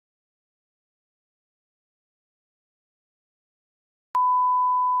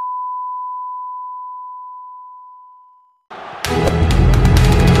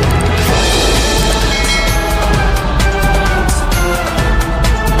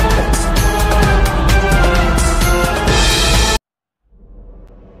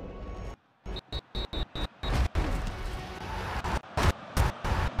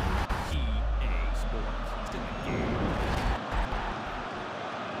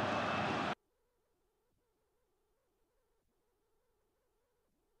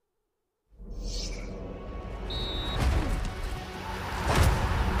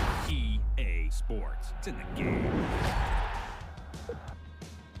impact in the game.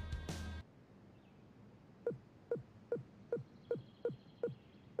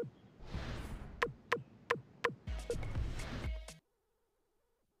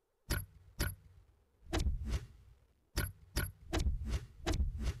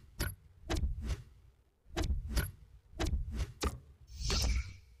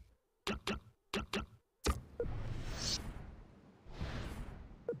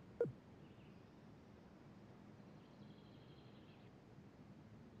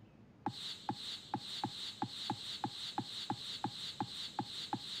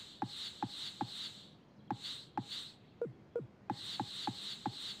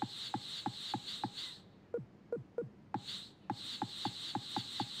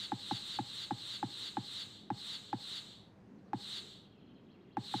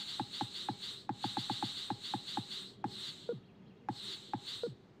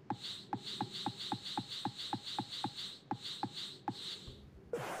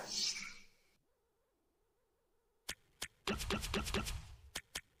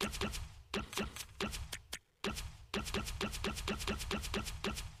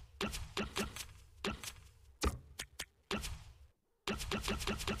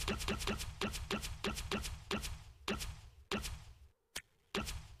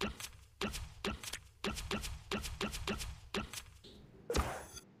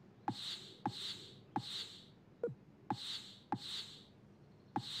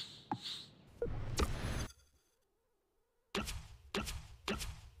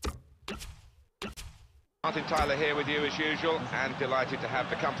 Martin Tyler here with you as usual, and delighted to have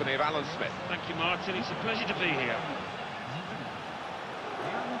the company of Alan Smith. Thank you, Martin. It's a pleasure to be here.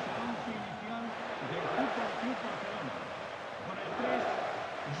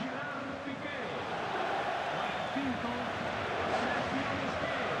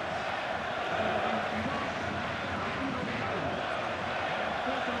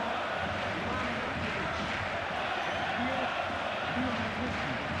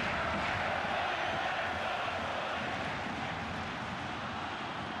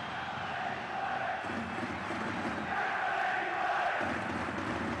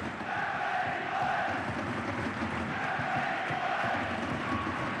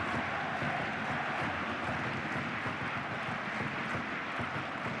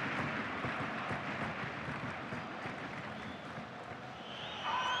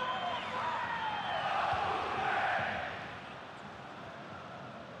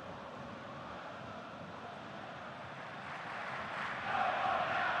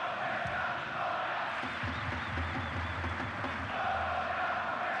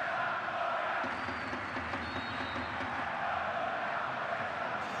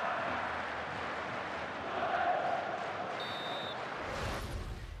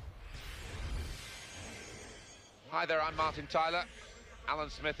 Hi there, I'm Martin Tyler.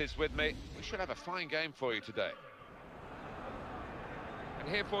 Alan Smith is with me. We should have a fine game for you today. And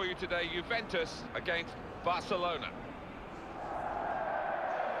here for you today, Juventus against Barcelona.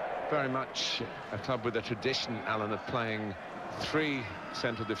 Very much a club with a tradition, Alan, of playing three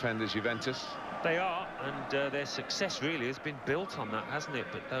central defenders, Juventus. They are, and their success really has been built on that, hasn't it?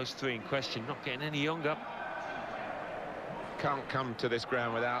 But those three in question not getting any younger. Can't come to this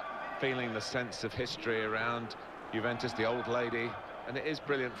ground without feeling the sense of history around Juventus, the old lady, and it is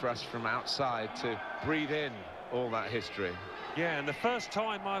brilliant for us from outside to breathe in all that history. Yeah, and the first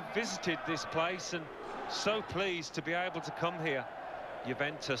time I've visited this place, and so pleased to be able to come here.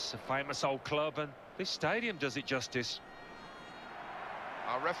 Juventus, a famous old club, and this stadium does it justice.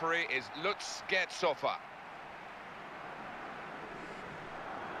 Our referee is Lutz Gertzhofer.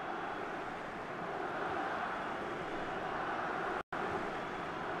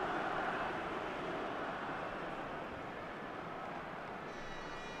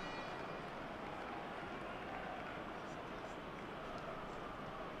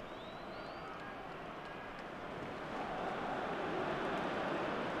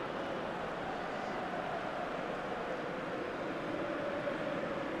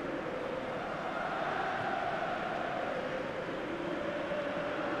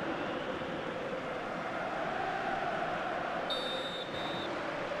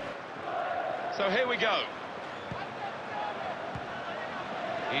 So here we go.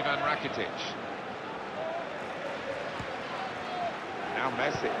 Ivan Rakitic. Now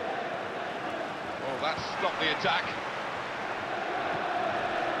Messi. Oh, that's stopped the attack.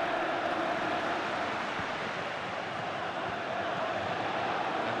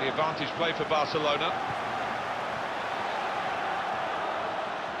 And the advantage play for Barcelona.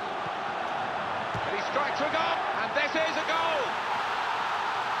 And he strikes a goal, and this is a goal!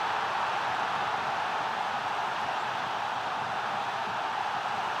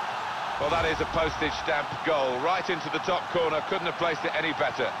 Well, that is a postage stamp goal, right into the top corner. Couldn't have placed it any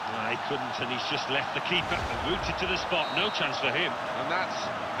better. No, he couldn't, and he's just left the keeper and rooted to the spot. No chance for him. And that's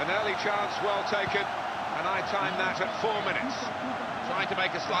an early chance, well taken. And I timed that at 4 minutes. Trying to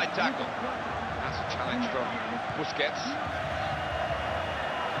make a slide tackle. That's a challenge from Busquets.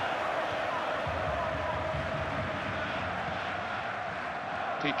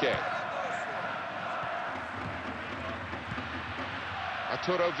 Piqué.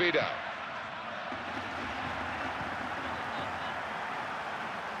 Arturo Vidal.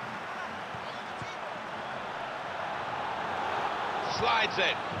 Slides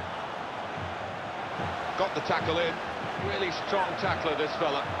in. Got the tackle in. Really strong tackler, this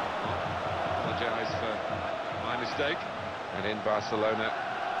fella. Apologise for my mistake. And in Barcelona,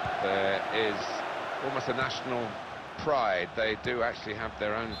 there is almost a national pride. They do actually have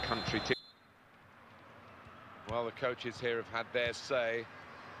their own country team. Well, the coaches here have had their say.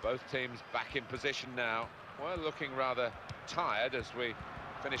 Both teams back in position now. We're looking rather tired as we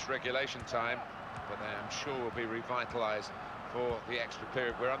finish regulation time, but I'm sure we'll be revitalised for the extra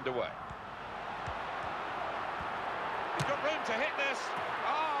period. We're underway. He's got room to hit this.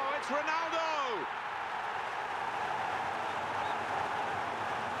 Oh, it's Ronaldo!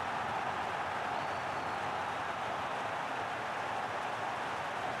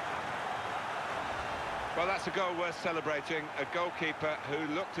 Well, that's a goal worth celebrating. A goalkeeper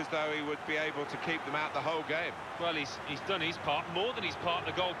who looked as though he would be able to keep them out the whole game. Well, he's done his part, more than his part,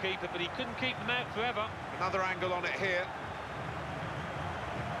 the goalkeeper, but he couldn't keep them out forever. Another angle on it here.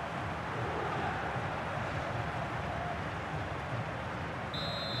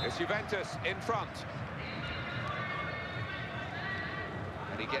 It's Juventus in front.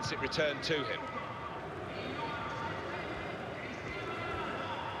 And he gets it returned to him.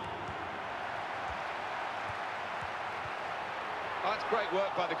 That's great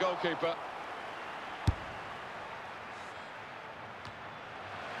work by the goalkeeper.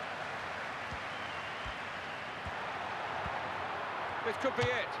 This could be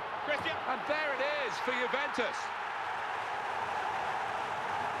it. Cristiano, and there it is for Juventus.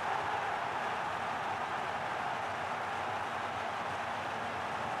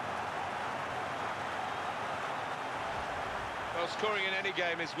 Well, scoring in any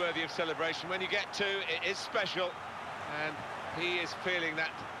game is worthy of celebration. When you get two, it is special, and he is feeling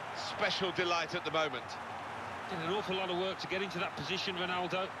that special delight at the moment. Did an awful lot of work to get into that position,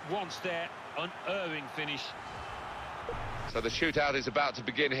 Ronaldo. Once there, unerring finish. So the shootout is about to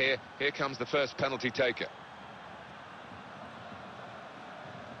begin here. Here comes the first penalty taker.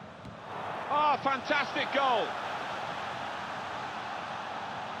 Oh, fantastic goal!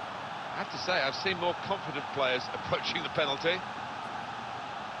 I have to say, I've seen more confident players approaching the penalty.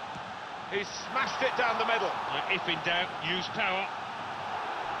 He's smashed it down the middle. If in doubt, use power.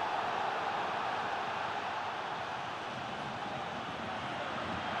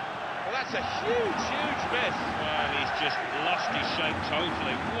 Well, that's a huge, huge miss. Well, he's just lost his shape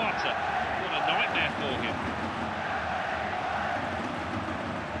totally. What a nightmare for him.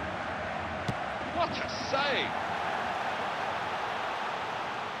 What a save!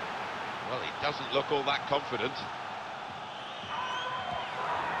 Well, he doesn't look all that confident.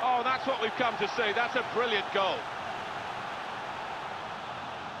 Oh, that's what we've come to see. That's a brilliant goal.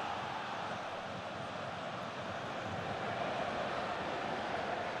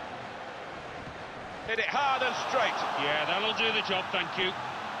 Hit it hard and straight. Yeah, that'll do the job, thank you.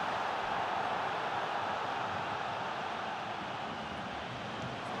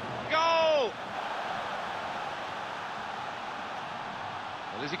 Goal!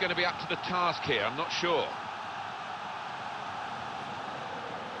 Well, is he going to be up to the task here? I'm not sure.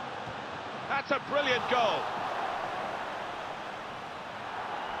 That's a brilliant goal.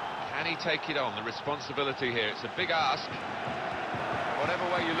 Can he take it on? The responsibility here. It's a big ask. Whatever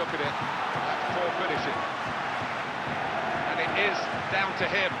way you look at it, that's poor finishing. And it is down to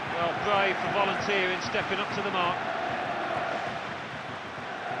him. Well, brave for volunteering, stepping up to the mark.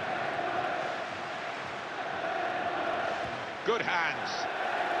 Good hands.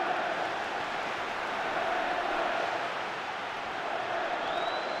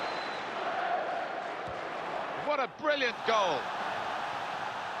 What a brilliant goal.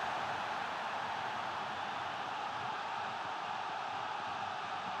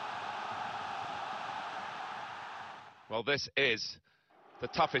 Well, this is the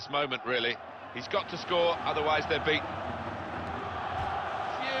toughest moment, really. He's got to score, otherwise they're beaten.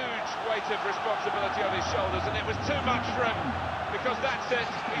 Huge weight of responsibility on his shoulders, and it was too much for him, because that's it.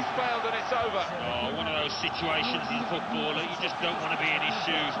 He's failed and it's over. Oh, one of those situations as a footballer, you just don't want to be in his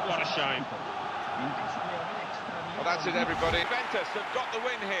shoes. What a shame. Well, that's it, everybody. Juventus have got the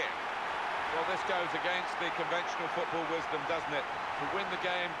win here. Well, this goes against the conventional football wisdom, doesn't it? To win the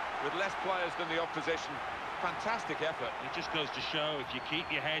game with less players than the opposition. Fantastic effort. It just goes to show, if you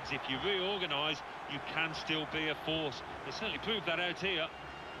keep your heads, if you reorganise, you can still be a force. They certainly proved that out here.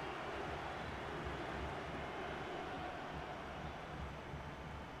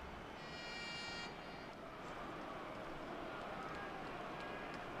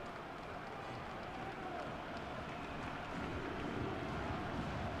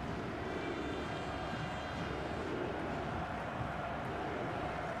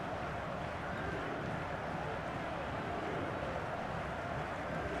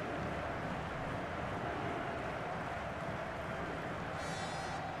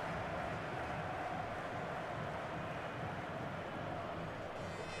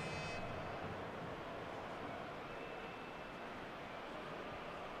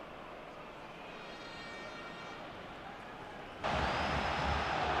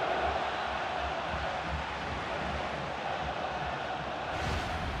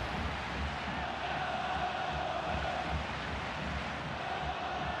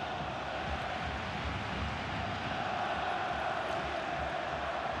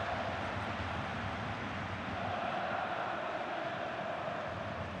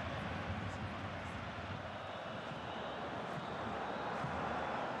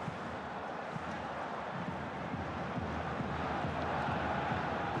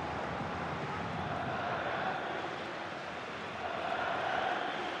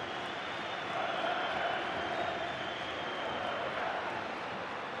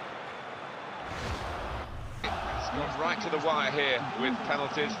 Gone right to the wire here with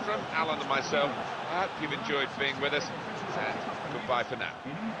penalties from Alan and myself. I hope you've enjoyed being with us, and goodbye for now.